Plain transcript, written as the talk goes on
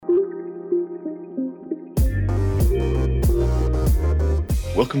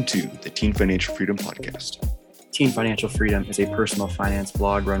Welcome to the Teen Financial Freedom Podcast. Teen Financial Freedom is a personal finance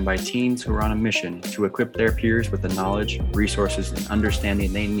blog run by teens who are on a mission to equip their peers with the knowledge, resources, and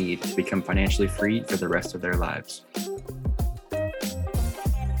understanding they need to become financially free for the rest of their lives.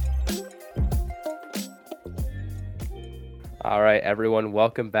 All right, everyone,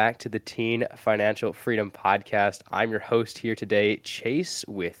 welcome back to the Teen Financial Freedom Podcast. I'm your host here today, Chase,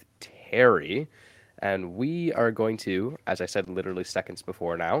 with Terry, and we are going to, as I said literally seconds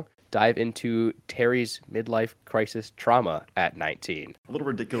before now, dive into Terry's midlife crisis trauma at 19. A little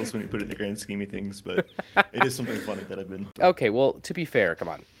ridiculous when you put it in the grand scheme of things, but it is something funny that I've been... Okay, well, to be fair, come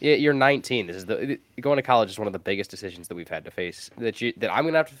on. You're 19. Going to college is one of the biggest decisions that we've had to face, that I'm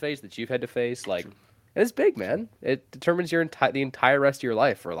going to have to face, that you've had to face, like... True. It's big, man. It determines the entire rest of your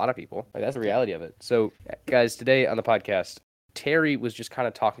life for a lot of people. Like, that's the reality of it. So, guys, today on the podcast, Terry was just kind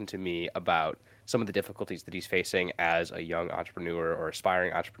of talking to me about some of the difficulties that he's facing as a young entrepreneur or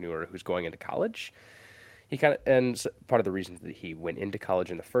aspiring entrepreneur who's going into college. And part of the reasons that he went into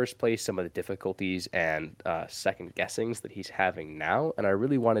college in the first place, some of the difficulties and second guessings that he's having now. And I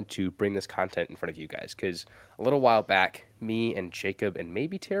really wanted to bring this content in front of you guys because a little while back, me and Jacob and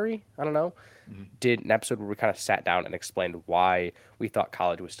maybe Terry, I don't know, did an episode where we kind of sat down and explained why we thought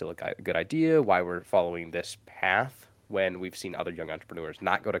college was still a good idea, why we're following this path when we've seen other young entrepreneurs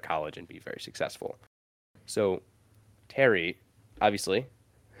not go to college and be very successful. So, Terry, obviously,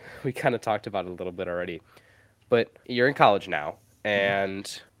 we kind of talked about it a little bit already, but you're in college now,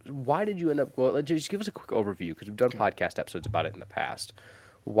 and why did you end up going? Just give us a quick overview, because we've done podcast episodes about it in the past.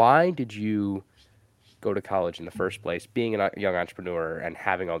 Why did you go to college in the first place, being a young entrepreneur and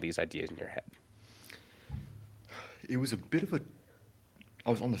having all these ideas in your head? It was a bit of I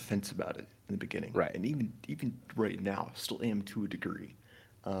was on the fence about it in the beginning. Right. And even right now, still am to a degree.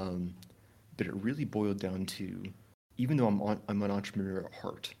 But it really boiled down to, even though I'm an entrepreneur at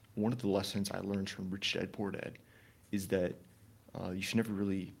heart, one of the lessons I learned from Rich Dad Poor Dad is that you should never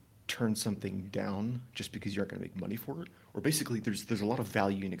really turn something down just because you aren't going to make money for it. Or basically, there's a lot of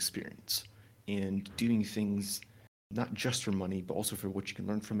value in experience and doing things not just for money, but also for what you can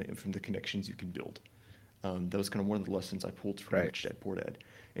learn from it and from the connections you can build. That was kind of one of the lessons I pulled from Rich Dad Poor Dad.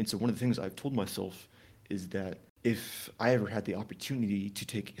 And so one of the things I've told myself is that if I ever had the opportunity to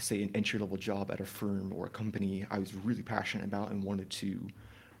take, say, an entry-level job at a firm or a company I was really passionate about and wanted to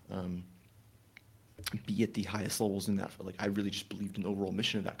be at the highest levels in that, like I really just believed in the overall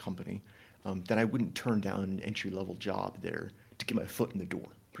mission of that company, then I wouldn't turn down an entry-level job there to get my foot in the door,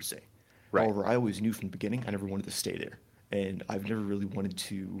 per se. Right. However, I always knew from the beginning I never wanted to stay there. And I've never really wanted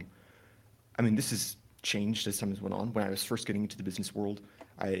to, this has changed as time has went on. When I was first getting into the business world,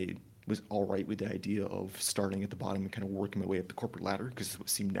 I was all right with the idea of starting at the bottom and kind of working my way up the corporate ladder because it's what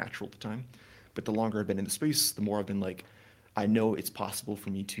seemed natural at the time. But the longer I've been in the space, the more I've been like, I know it's possible for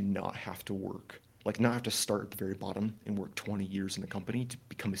me to not have to work, like not have to start at the very bottom and work 20 years in a company to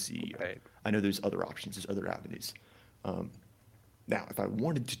become a CEO. Right. I know there's other options, there's other avenues. Now, if I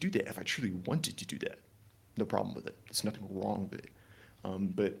wanted to do that, if I truly wanted to do that, no problem with it. There's nothing wrong with it.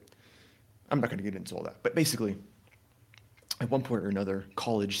 But I'm not going to get into all that. But basically, at one point or another,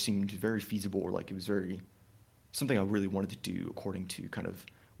 college seemed very feasible, or like it was very something I really wanted to do according to kind of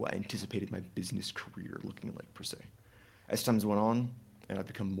what I anticipated my business career looking like, per se. As times went on and I've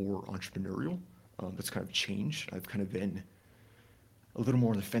become more entrepreneurial, that's kind of changed. I've kind of been a little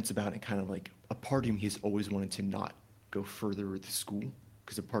more on the fence about it, kind of like a part of me has always wanted to not go further with the school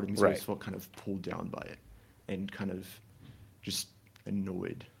because a part of me has always felt kind of pulled down by it and kind of just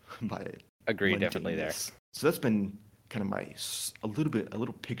annoyed by it. Agree, definitely there. So that's been kind of a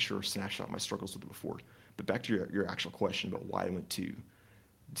little picture or snapshot of my struggles with it before. But back to your actual question about why I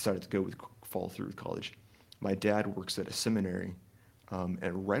decided to follow through with college. My dad works at a seminary,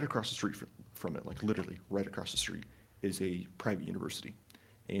 and right across the street from it, like literally right across the street, is a private university.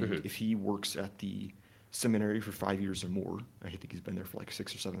 And if he works at the seminary for 5 years or more, I think he's been there for like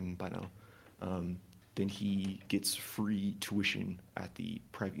 6 or 7 by now, then he gets free tuition at the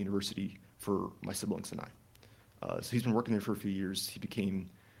private university for my siblings and I. So he's been working there for a few years.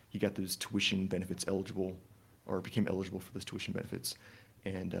 He got those tuition benefits became eligible for those tuition benefits.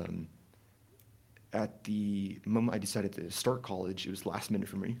 And at the moment I decided to start college, it was last minute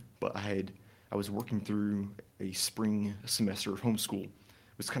for me, but I was working through a spring semester of homeschool,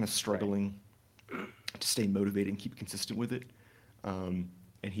 was kind of struggling to stay motivated and keep consistent with it. And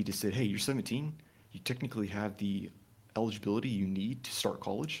he just said, hey, you're 17. You technically have the eligibility you need to start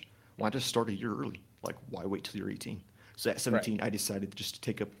college. Why just start a year early? Like, why wait till you're 18? So at 17, I decided just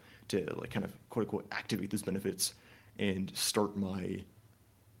to like kind of quote unquote activate those benefits and start my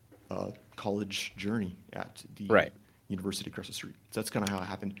college journey at the university across the street. So that's kind of how it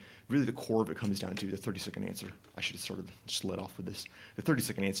happened. Really, the core of it comes down to the 30-second answer. I should have sort of just let off with this. The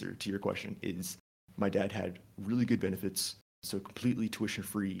 30-second answer to your question is my dad had really good benefits, so completely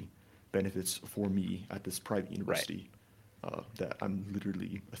tuition-free benefits for me at this private university that I'm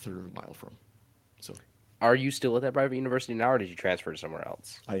literally a third of a mile from. So, are you still at that private university now, or did you transfer to somewhere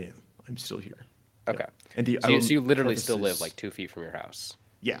else? I am. I'm still here. Okay. Yeah. And so you literally still live like 2 feet from your house.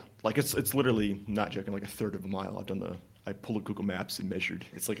 Yeah, like it's literally, not joking, like a third of a mile. I pulled up Google Maps and measured.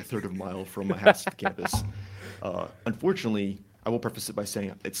 It's like a third of a mile from my house to the campus. Unfortunately, I will preface it by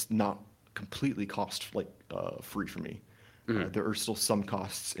saying it's not completely free for me. There are still some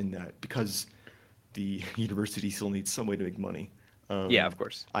costs in that because the university still needs some way to make money. Yeah, of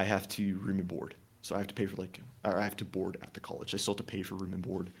course. I have to room and board. So I have to pay for I have to board at the college. I still have to pay for room and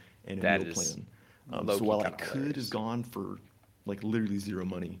board and a meal plan. So while I could have gone for like literally zero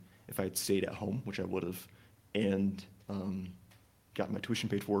money if I had stayed at home, which I would have, and got my tuition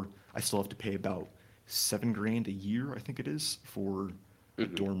paid for, I still have to pay about $7,000 a year, I think it is, for a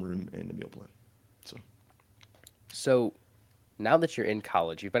dorm room and a meal plan. So now that you're in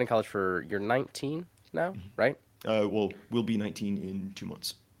college, you've been in college you're 19 now, right? Well, we'll be 19 in 2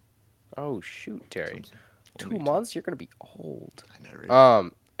 months. Oh shoot, Terry. 2 months? You're gonna be old. I know,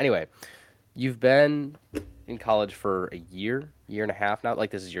 right? Anyway, you've been in college for a year and a half now.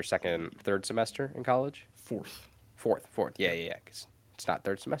 Like this is your third semester in college? Fourth. Yeah. Because it's not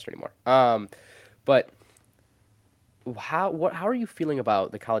third semester anymore. But how are you feeling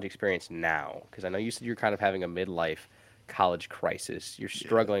about the college experience now? Because I know you said you're kind of having a midlife college crisis. You're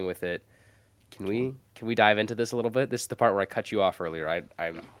struggling with it. Can we dive into this a little bit? This is the part where I cut you off earlier.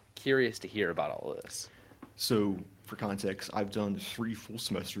 I'm curious to hear about all of this. So, for context, I've done 3 full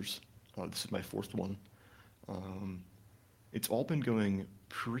semesters. This is my 4th one. It's all been going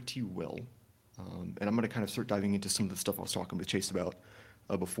pretty well. And I'm going to kind of start diving into some of the stuff I was talking with Chase about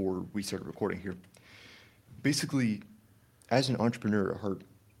before we started recording here. Basically, as an entrepreneur at heart,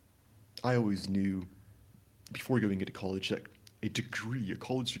 I always knew before going into college that a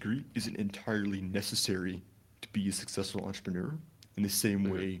college degree, isn't entirely necessary to be a successful entrepreneur in the same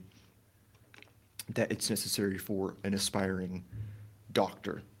way that it's necessary for an aspiring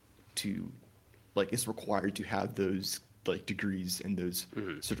doctor to, it's required to have those degrees and those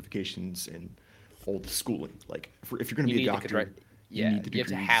certifications and all the schooling. If you're going to be a doctor, you need the degrees.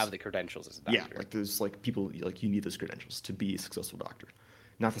 You have to have the credentials as a doctor. Yeah, those people, you need those credentials to be a successful doctor.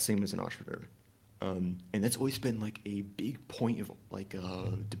 Not the same as an entrepreneur. And that's always been a big point of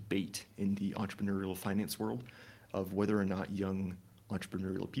debate in the entrepreneurial finance world of whether or not young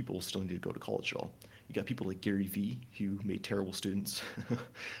entrepreneurial people still need to go to college at all. You got people like Gary Vee, who made terrible students,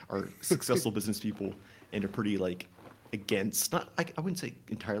 are successful business people, and are pretty against, I wouldn't say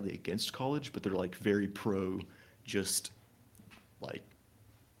entirely against college, but they're very pro, just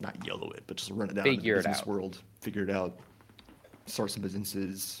not yellow it, but just run it down in the business world, figure it out, start some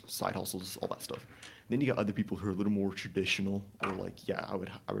businesses, side hustles, all that stuff. Then you got other people who are a little more traditional, or I would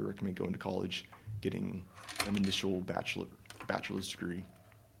recommend going to college, getting an initial bachelor's degree,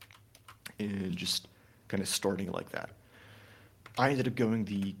 and just kind of starting like that. I ended up going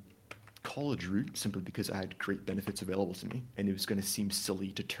the college route simply because I had great benefits available to me, and it was going to seem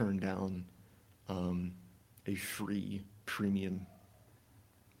silly to turn down a free premium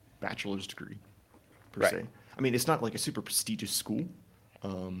bachelor's degree per se. I mean, it's not a super prestigious school,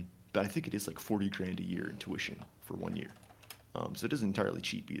 but I think it is $40,000 a year in tuition for 1 year. So it isn't entirely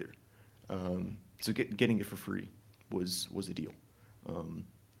cheap either. So getting it for free was a deal.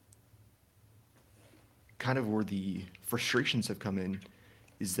 Kind of where the frustrations have come in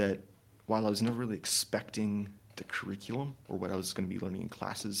is that while I was never really expecting the curriculum or what I was going to be learning in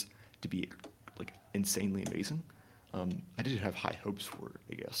classes to be insanely amazing, I did have high hopes for it,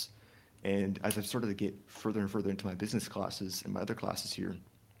 I guess. And as I've started to get further and further into my business classes and my other classes here,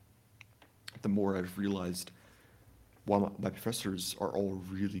 the more I've realized while my professors are all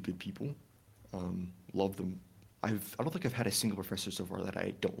really good people, love them. I don't think I've had a single professor so far that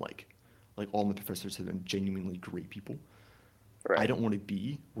I don't like. All my professors have been genuinely great people. Right. I don't want to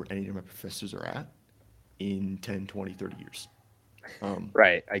be where any of my professors are at in 10, 20, 30 years.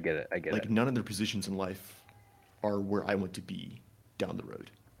 Right, I get it. None of their positions in life are where I want to be down the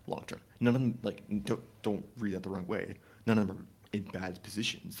road, long term. None of them, don't read that the wrong way. None of them are in bad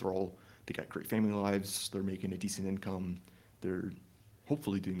positions. They got great family lives. They're making a decent income. They're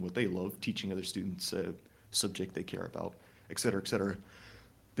hopefully doing what they love, teaching other students a subject they care about, et cetera, et cetera.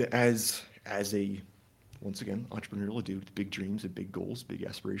 But as a, once again, entrepreneurial dude with big dreams and big goals, big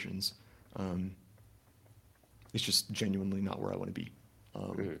aspirations, it's just genuinely not where I want to be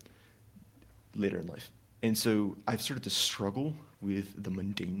later in life. And so I've started to struggle with the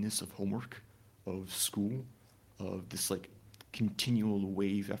mundaneness of homework, of school, of this like continual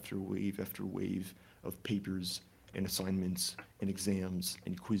wave after wave after wave of papers and assignments and exams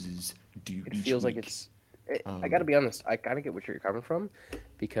and quizzes due It each feels like week. I got to be honest, I kind of get what you're coming from,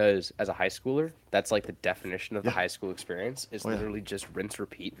 because as a high schooler, that's like the definition of the Yeah. high school experience is Oh, yeah. literally just rinse,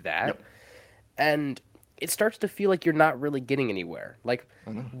 repeat that. Yep. And it starts to feel like you're not really getting anywhere. Like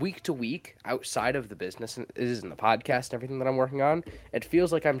I know. week to week, outside of the business and the podcast and everything that I'm working on, it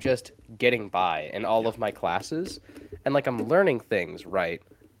feels like I'm just getting by in all of my classes, and like I'm learning things, right?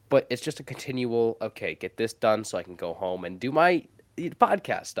 But it's just a continual, okay, get this done so I can go home and do my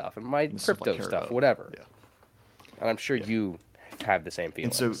podcast stuff and my And stuff I crypto care stuff, about. whatever. Yeah. And I'm sure you have the same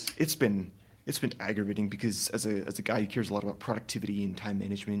And feelings. so it's been aggravating because as a guy who cares a lot about productivity and time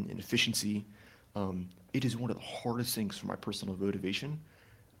management and efficiency, it is one of the hardest things for my personal motivation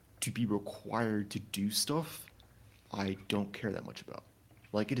to be required to do stuff I don't care that much about.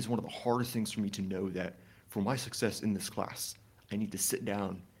 Like it is one of the hardest things for me to know that for my success in this class, I need to sit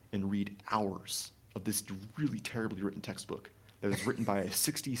down and read hours of this really terribly written textbook that was written by a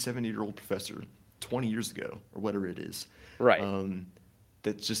 60, 70-year-old professor 20 years ago or whatever it is. Right.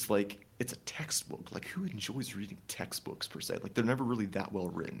 That's just like, it's a textbook. Like who enjoys reading textbooks per se? Like they're never really that well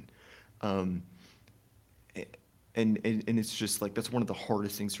written. Um, and it's just like, that's one of the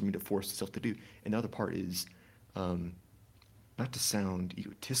hardest things for me to force myself to do. And the other part is, not to sound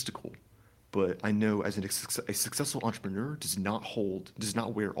egotistical, but I know as a successful entrepreneur does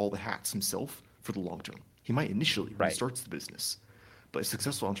not wear all the hats himself for the long term. He might initially when Right. he starts the business, but a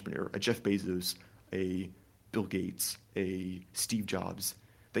successful entrepreneur, a Jeff Bezos, a Bill Gates, a Steve Jobs,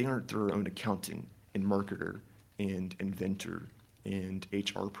 they aren't their own accountant and marketer and inventor and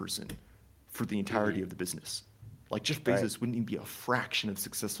HR person for the entirety of the business. Like Jeff Right. Bezos wouldn't even be a fraction as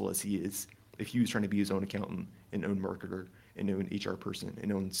successful as he is if he was trying to be his own accountant and own marketer and own HR person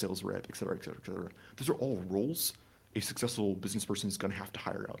and own sales rep, et cetera, et cetera, et cetera. Those are all roles a successful business person is going to have to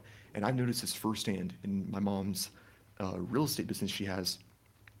hire out. And I've noticed this firsthand in my mom's real estate business she has.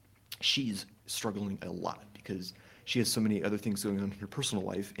 She's struggling a lot because she has so many other things going on in her personal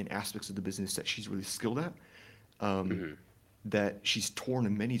life and aspects of the business that she's really skilled at. That she's torn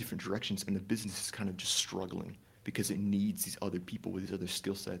in many different directions, and the business is kind of just struggling because it needs these other people with these other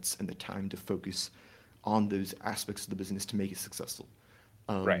skill sets and the time to focus on those aspects of the business to make it successful.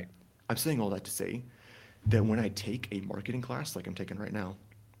 Right. I'm saying all that to say that when I take a marketing class like I'm taking right now,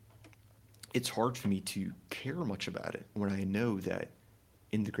 it's hard for me to care much about it when I know that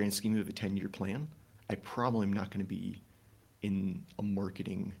in the grand scheme of a 10-year plan, I probably am not going to be in a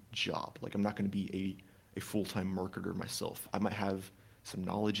marketing job. Like I'm not going to be a full-time marketer myself. I might have some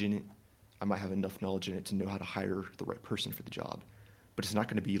knowledge in it. I might have enough knowledge in it to know how to hire the right person for the job, but it's not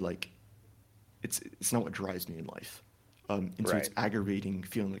going to be like, it's not what drives me in life. And so it's Right. aggravating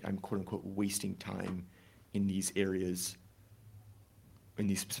feeling like I'm quote unquote wasting time in these areas, in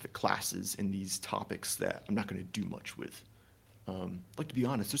these specific classes, in these topics that I'm not going to do much with. Like to be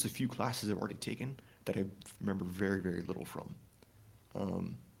honest, there's a few classes I've already taken that I remember very, very little from.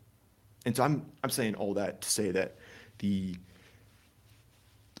 And so I'm saying all that to say that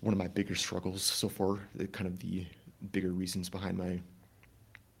one of my bigger struggles so far, the kind of the bigger reasons behind my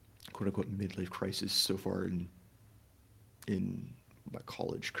quote unquote midlife crisis so far in my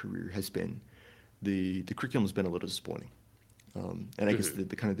college career has been the curriculum has been a little disappointing. And I guess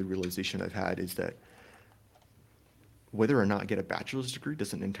the kind of the realization I've had is that whether or not I get a bachelor's degree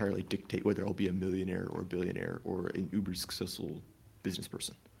doesn't entirely dictate whether I'll be a millionaire or a billionaire or an uber successful business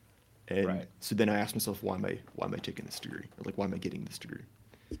person. And Right. so then I ask myself, why am I taking this degree? Or like, why am I getting this degree?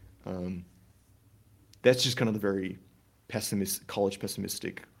 That's just kind of the very college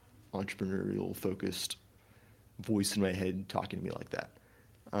pessimistic, entrepreneurial focused voice in my head talking to me like that.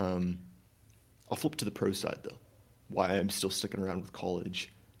 I'll flip to the pro side though. Why I'm still sticking around with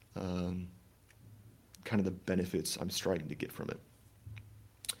college, kind of the benefits I'm striving to get from it.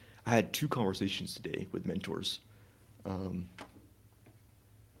 I had 2 conversations today with mentors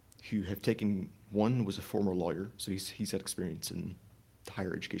who have taken, one was a former lawyer, so he's had experience in the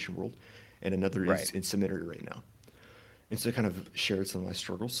higher education world, and another is Right. in seminary right now. And so I kind of shared some of my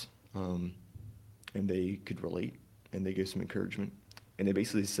struggles, and they could relate, and they gave some encouragement. And they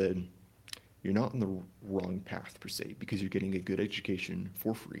basically said, you're not on the wrong path per se, because you're getting a good education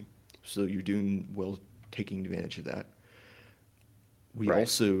for free. So you're doing well taking advantage of that. We Right.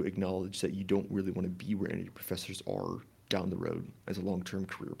 also acknowledge that you don't really want to be where any of your professors are down the road as a long-term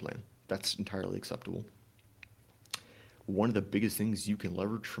career plan. That's entirely acceptable. One of the biggest things you can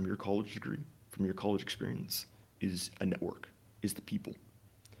leverage from your college degree, from your college experience, is a network, is the people.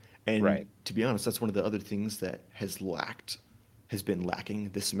 And Right. to be honest, that's one of the other things that has been lacking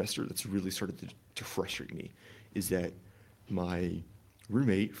this semester that's really started to frustrate me, is that my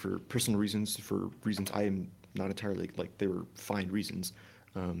roommate, for personal reasons, for reasons I am not entirely, like, they were fine reasons,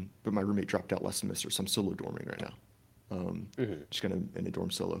 but my roommate dropped out last semester, so I'm solo dorming right now. Just kind of in a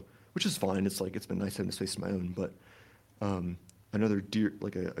dorm solo, which is fine. It's like, it's been nice having a space of my own, but another dear,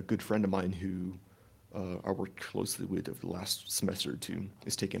 like a good friend of mine who I worked closely with over the last semester or two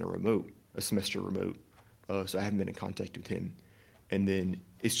is taking a semester remote. So I haven't been in contact with him. And then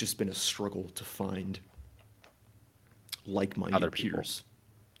it's just been a struggle to find Other like-minded people. peers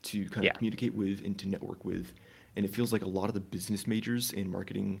to kind Yeah. of communicate with and to network with. And it feels like a lot of the business majors and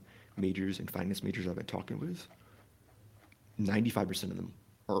marketing majors and finance majors I've been talking with, 95% of them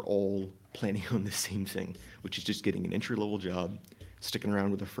are all planning on the same thing, which is just getting an entry-level job, sticking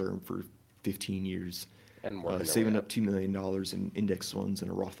around with a firm for 15 years, And working their saving way up $2 million in index funds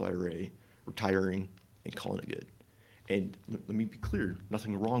and a Roth IRA, retiring, and calling it good. And let me be clear,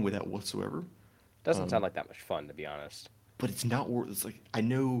 nothing wrong with that whatsoever, Doesn't sound like that much fun, to be honest. but it's not worth. It's like, I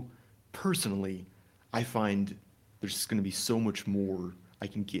know personally, I find there's going to be so much more I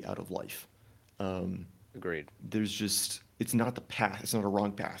can get out of life. Agreed. There's just, it's not the path. It's not a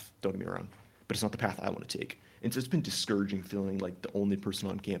wrong path. Don't get me wrong, but it's not the path I want to take. And so it's been discouraging feeling like the only person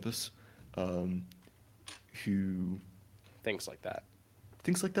on campus who Things like that.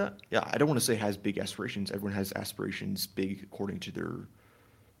 things like that. Yeah, I don't want to say has big aspirations. Everyone has aspirations big according to their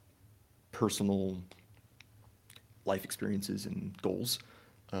personal life experiences and goals.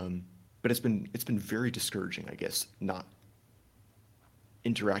 But it's been very discouraging, I guess, not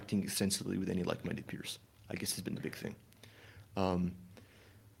interacting extensively with any like-minded peers, I guess, has been the big thing. And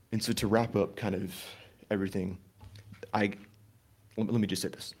so to wrap up kind of everything, let me just say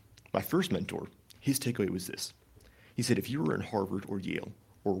this. My first mentor, his takeaway was this. He said, if you were in Harvard or Yale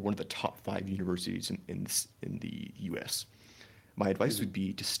or one of the top 5 universities in the U.S., my advice would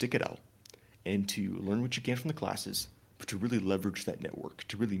be to stick it out and to learn what you can from the classes, but to really leverage that network,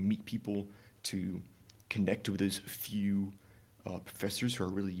 to really meet people, to connect with those few professors who are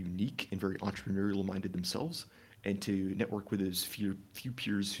really unique and very entrepreneurial minded themselves, and to network with those few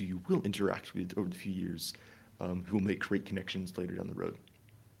peers who you will interact with over the few years, who will make great connections later down the road.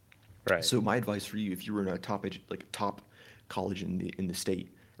 Right. So my advice for you, if you were in a top college in the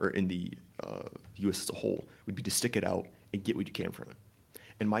state or in the U.S. as a whole, would be to stick it out and get what you can from it.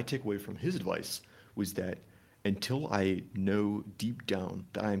 And my takeaway from his advice was that until I know deep down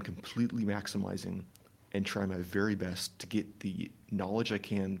that I am completely maximizing and trying my very best to get the knowledge I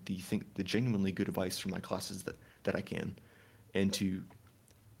can, the genuinely good advice from my classes that I can, and to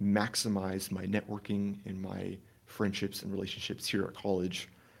maximize my networking and my friendships and relationships here at college,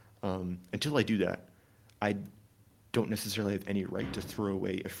 until I do that, I don't necessarily have any right to throw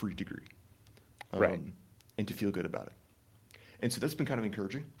away a free degree, Right. and to feel good about it. And so that's been kind of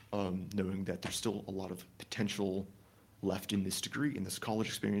encouraging, knowing that there's still a lot of potential left in this degree, in this college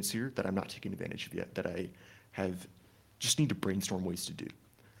experience here, that I'm not taking advantage of yet, that I just need to brainstorm ways to do.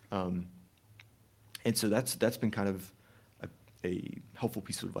 And so that's been kind of a helpful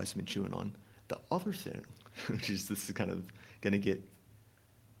piece of advice I've been chewing on. The other thing, which is this is kind of going to get,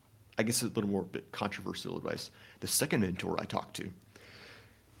 I guess, a little more bit controversial advice. The second mentor I talked to,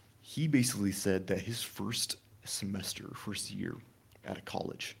 he basically said that his first year at a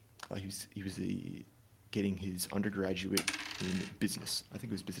college, he was getting his undergraduate in business. I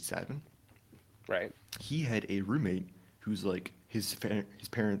think it was business admin. Right. He had a roommate who's like his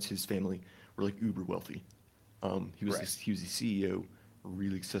parents, his family were like uber wealthy. He was Right. he was the CEO, a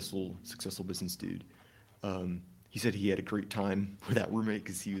really successful business dude. He said he had a great time with that roommate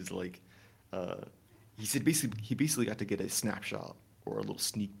because he was like, he said he basically got to get a snapshot or a little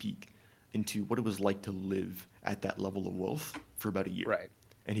sneak peek into what it was like to live at that level of wealth for about a year. Right.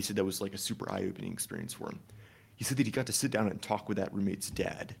 And he said that was like a super eye-opening experience for him. He said that he got to sit down and talk with that roommate's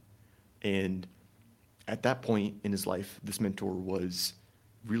dad. And at that point in his life, this mentor was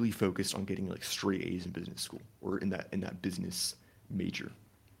really focused on getting like straight A's in business school or in that business major.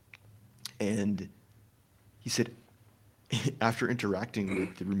 And he said after interacting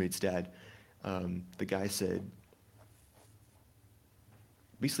with the roommate's dad, the guy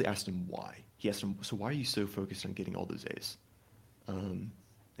basically asked him why. He asked him, so why are you so focused on getting all those A's? And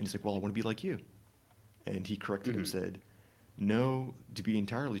he's like, well, I want to be like you. And he corrected him, said, no, to be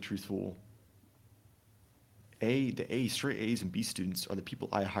entirely truthful, straight A's and B students are the people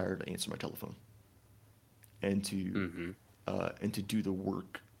I hire to answer my telephone. And to do the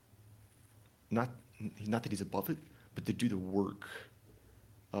work, not that he's above it, but to do the work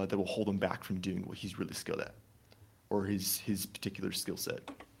that will hold him back from doing what he's really skilled at, or his particular skill set.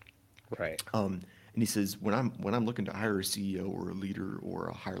 Right. And he says, when I'm looking to hire a CEO or a leader or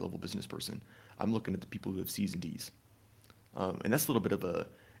a higher level business person, I'm looking at the people who have C's and D's. And that's a little bit of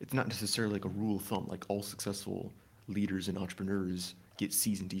it's not necessarily like a rule of thumb, like all successful leaders and entrepreneurs get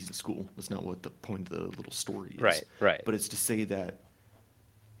C's and D's in school. That's not what the point of the little story is. Right, right. But it's to say that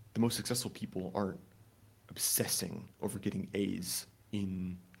the most successful people aren't obsessing over getting A's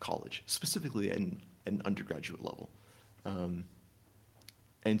in college, specifically at an undergraduate level.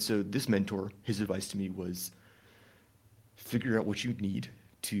 And so this mentor, his advice to me was figure out what you need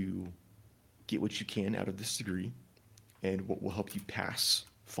to get what you can out of this degree and what will help you pass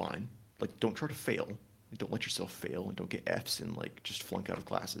fine. Like, don't try to fail. Don't let yourself fail and don't get F's and like just flunk out of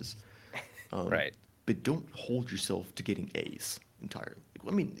classes. Right. But don't hold yourself to getting A's entirely.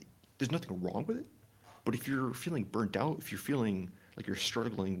 I mean, there's nothing wrong with it. But if you're feeling burnt out, if you're feeling like you're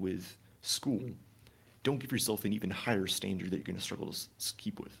struggling with school, don't give yourself an even higher standard that you're going to struggle to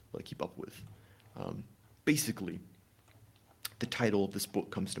keep up with. Basically, the title of this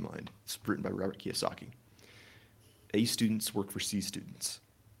book comes to mind. It's written by Robert Kiyosaki. A students work for C students,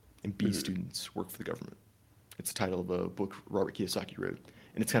 and B students work for the government. It's the title of a book Robert Kiyosaki wrote,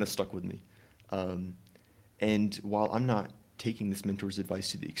 and it's kind of stuck with me. And while I'm not taking this mentor's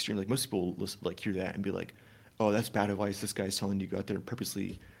advice to the extreme, like most people hear that and be like, "Oh, that's bad advice. This guy's telling you to go out there and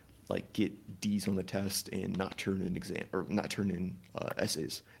purposely like get D's on the test and not turn in exam or not turn in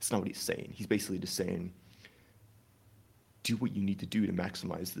essays." It's not what he's saying. He's basically just saying, do what you need to do to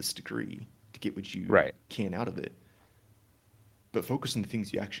maximize this degree to get what you can out of it. But focus on the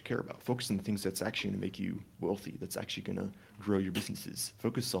things you actually care about. Focus on the things that's actually going to make you wealthy, that's actually going to grow your businesses.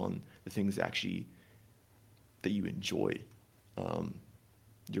 Focus on the things actually that you enjoy,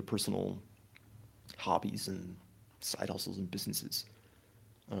 your personal hobbies and side hustles and businesses.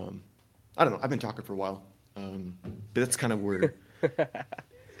 I don't know. I've been talking for a while, but that's kind of where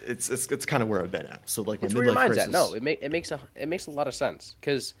it's kind of where I've been at. So like my It's where your midlife mind's crisis. at. No, it makes a lot of sense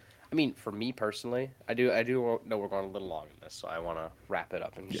because I mean, for me personally, I do know we're going a little long in this, so I want to wrap it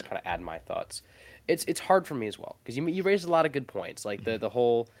up and just kind of add my thoughts. It's hard for me as well because you raised a lot of good points, like the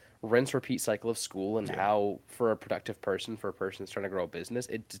whole rinse repeat cycle of school and how for a productive person, for a person that's trying to grow a business,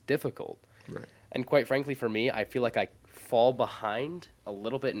 it's difficult. Right. And quite frankly, for me, I feel like I fall behind a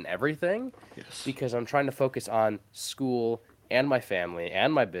little bit in everything because I'm trying to focus on school and my family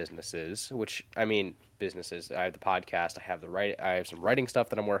and my businesses, which, I mean, businesses. I have the podcast. I have some writing stuff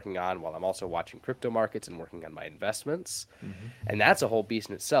that I'm working on while I'm also watching crypto markets and working on my investments. Mm-hmm. And that's a whole beast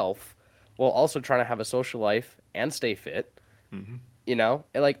in itself, while also trying to have a social life and stay fit. Mm-hmm. You know,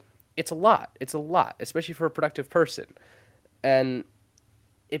 and like, it's a lot, especially for a productive person. And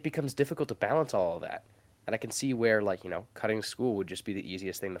it becomes difficult to balance all of that. And I can see where, like, you know, cutting school would just be the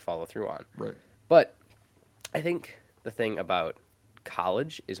easiest thing to follow through on. Right. But I think the thing about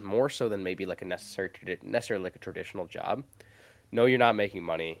college is more so than maybe like necessarily like a traditional job. No, you're not making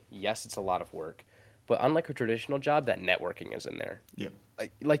money. Yes, it's a lot of work. But unlike a traditional job, that networking is in there. Yeah.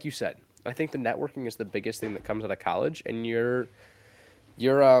 Like you said, I think the networking is the biggest thing that comes out of college. And you're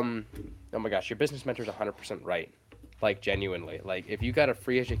oh my gosh, your business mentor's 100% right. Like, genuinely. Like, if you got a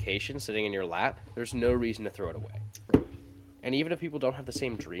free education sitting in your lap, there's no reason to throw it away. And even if people don't have the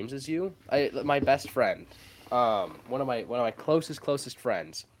same dreams as you, my best friend, one of my closest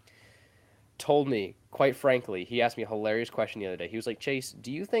friends, told me, quite frankly, he asked me a hilarious question the other day. He was like, "Chase,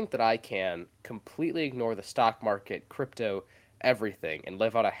 do you think that I can completely ignore the stock market, crypto, everything, and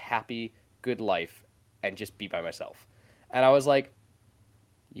live out a happy, good life and just be by myself?" And I was like,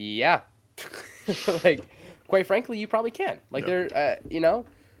 yeah. Like, quite frankly, you probably can. Like, you know?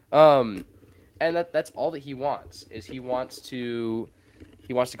 And that's all that he wants, is he wants to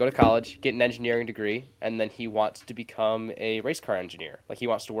go to college, get an engineering degree, and then he wants to become a race car engineer. Like, he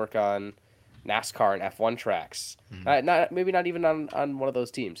wants to work on NASCAR and F1 tracks. Maybe not even on one of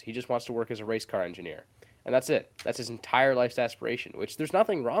those teams. He just wants to work as a race car engineer. And that's it. That's his entire life's aspiration, which there's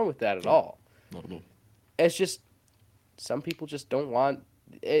nothing wrong with that at all. Not at all. It's just some people just don't want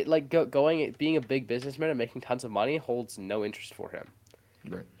it. Like, being a big businessman and making tons of money holds no interest for him.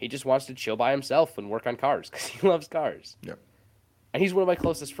 Right. He just wants to chill by himself and work on cars because he loves cars. Yeah. And he's one of my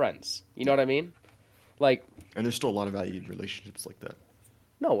closest friends. You know what I mean? Like, and there's still a lot of value in relationships like that.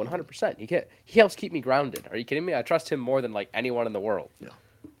 No, 100%. He helps keep me grounded. Are you kidding me? I trust him more than like anyone in the world. Yeah.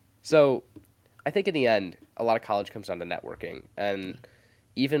 So, I think in the end, a lot of college comes down to networking, and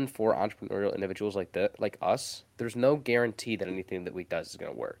even for entrepreneurial individuals like us, there's no guarantee that anything that we do is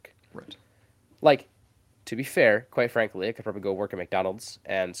going to work. Right. Like, to be fair, quite frankly, I could probably go work at McDonald's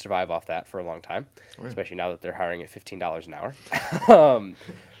and survive off that for a long time, especially now that they're hiring at $15 an hour.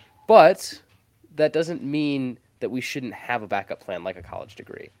 But that doesn't mean that we shouldn't have a backup plan like a college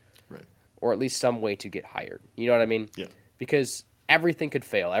degree, Right. or at least some way to get hired. You know what I mean? Yeah. Because everything could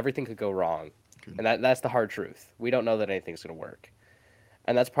fail, everything could go wrong, Good. and that's the hard truth. We don't know that anything's going to work,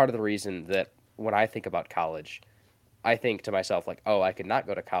 and that's part of the reason that when I think about college, I think to myself like, oh, I could not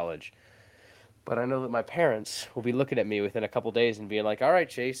go to college, but I know that my parents will be looking at me within a couple days and being like, all right,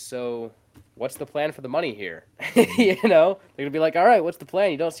 Chase, so what's the plan for the money here? You know, they're gonna be like, all right, what's the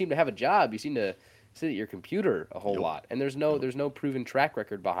plan? You don't seem to have a job. You seem to sit at your computer a whole Yep. lot, and there's no proven track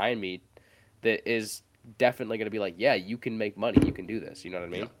record behind me that is definitely gonna be like, yeah, you can make money, you can do this. You know what I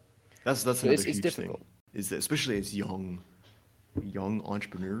mean? Yeah. That's So another it's huge difficult. thing. Is that especially as young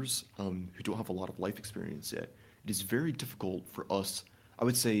entrepreneurs who don't have a lot of life experience yet, it is very difficult for us. I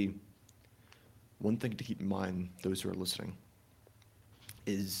would say one thing to keep in mind, those who are listening,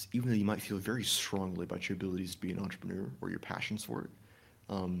 is even though you might feel very strongly about your abilities to be an entrepreneur or your passions for it,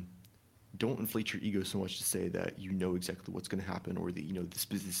 don't inflate your ego so much to say that you know exactly what's going to happen, or that you know this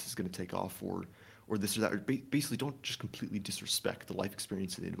business is going to take off, or this or that. Or basically, don't just completely disrespect the life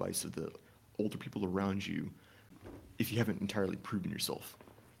experience and the advice of the older people around you if you haven't entirely proven yourself.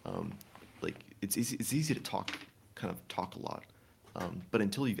 Like it's easy to talk a lot, but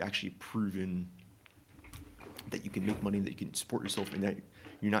until you've actually proven that you can make money, that you can support yourself, and that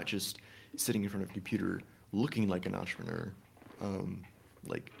you're not just sitting in front of a computer looking like an entrepreneur,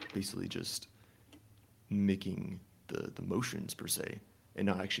 like basically just making the motions per se, and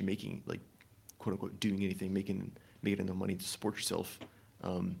not actually making, like, quote unquote, doing anything, making enough money to support yourself.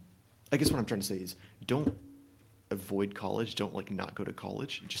 I guess what I'm trying to say is don't avoid college. Don't like not go to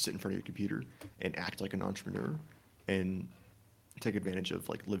college. Just sit in front of your computer and act like an entrepreneur, and take advantage of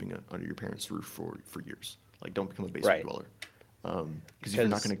like living under your parents' roof for years. Like, don't become a basement Right. dweller. Because if you're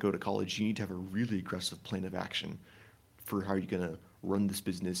not going to go to college, you need to have a really aggressive plan of action for how you're going to run this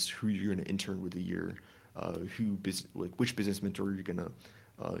business, who you're going to intern with a year, which business mentor you're going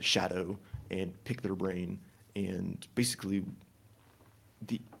to shadow and pick their brain, and basically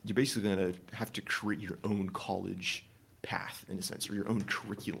you're basically going to have to create your own college path in a sense, or your own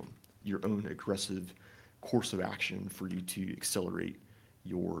curriculum, your own aggressive course of action for you to accelerate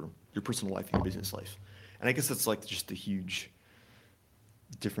your personal life and your business life. And I guess that's like just the huge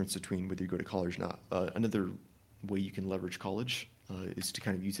difference between whether you go to college or not. Another way you can leverage college is to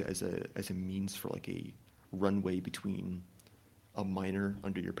kind of use it as a means for like a runway between a minor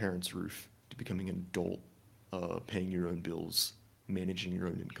under your parents' roof to becoming an adult, paying your own bills, managing your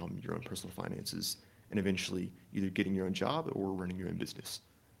own income, your own personal finances, and eventually either getting your own job or running your own business.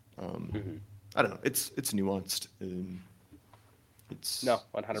 I don't know. It's nuanced. It's No,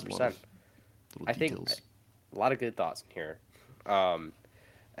 there's a lot 100%. of little I think details. a lot of good thoughts in here.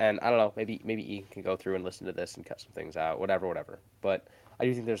 And I don't know, maybe Ian can go through and listen to this and cut some things out, whatever. But I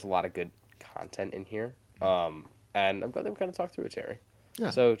do think there's a lot of good content in here. And I'm glad that we kind of talked through it, Terry. Yeah.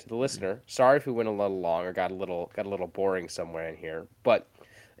 So to the listener, sorry if we went a little long or got a little boring somewhere in here, but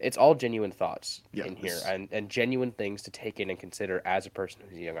it's all genuine thoughts Yeah, in here, it's- and genuine things to take in and consider as a person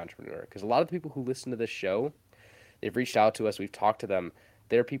who's a young entrepreneur. Because a lot of the people who listen to this show, they've reached out to us, we've talked to them.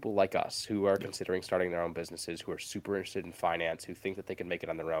 They're people like us who are considering starting their own businesses, who are super interested in finance, who think that they can make it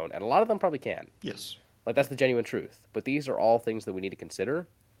on their own, and a lot of them probably can. Yes. Like, that's the genuine truth. But these are all things that we need to consider.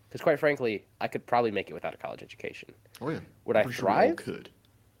 Because quite frankly, I could probably make it without a college education. Oh yeah. Would I'm I pretty sure we all thrive? could.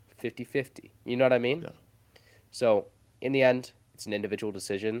 50-50. You know what I mean? Yeah. So, in the end, it's an individual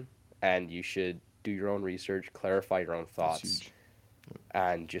decision, and you should do your own research, clarify your own That's thoughts, huge.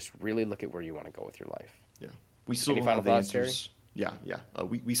 and just really look at where you want to go with your life. Yeah. We still Any don't final have the thoughts, Terry? answers. Yeah.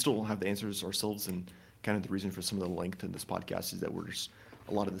 We still don't have the answers ourselves, and kind of the reason for some of the length in this podcast is that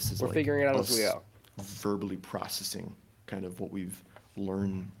a lot of this is We're like figuring it out as we us go. verbally processing kind of what we've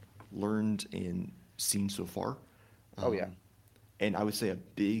learned and seen so far. Oh, yeah. And I would say a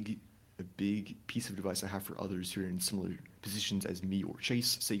big piece of advice I have for others who are in similar positions as me or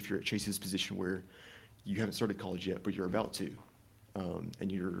Chase. Say if you're at Chase's position where you haven't started college yet, but you're about to,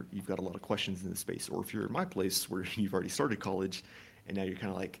 and you've got a lot of questions in this space, or if you're in my place where you've already started college, and now you're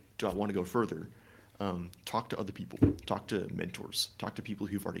kind of like, do I want to go further? Talk to other people, talk to mentors, talk to people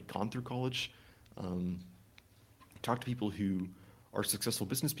who've already gone through college, talk to people who are successful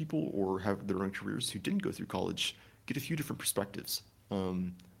business people or have their own careers who didn't go through college. Get a few different perspectives.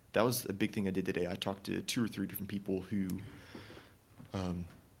 That was a big thing I did today. I talked to 2 or 3 different people who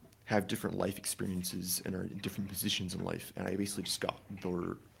have different life experiences and are in different positions in life, and I basically just got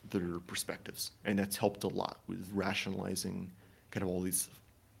their perspectives, and that's helped a lot with rationalizing kind of all these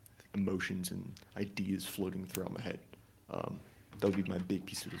emotions and ideas floating throughout my head. That would be my big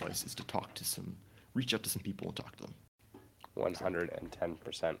piece of advice: is to reach out to some people and talk to them.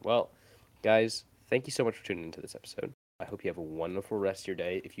 110%. Well, guys, thank you so much for tuning into this episode. I hope you have a wonderful rest of your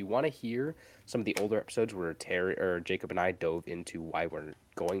day. If you want to hear some of the older episodes where Jacob and I dove into why we're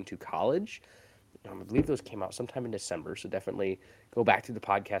going to college, I believe those came out sometime in December, so definitely go back to the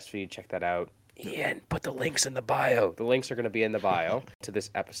podcast feed, check that out. Ian, put the links in the bio. The links are going to be in the bio to this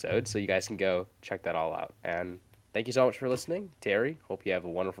episode, so you guys can go check that all out. And thank you so much for listening. Terry, hope you have a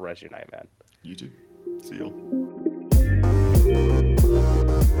wonderful rest of your night, man. You too. See y'all.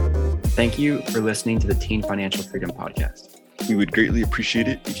 Thank you for listening to the Teen Financial Freedom Podcast. We would greatly appreciate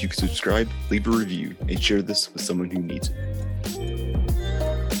it if you could subscribe, leave a review, and share this with someone who needs it.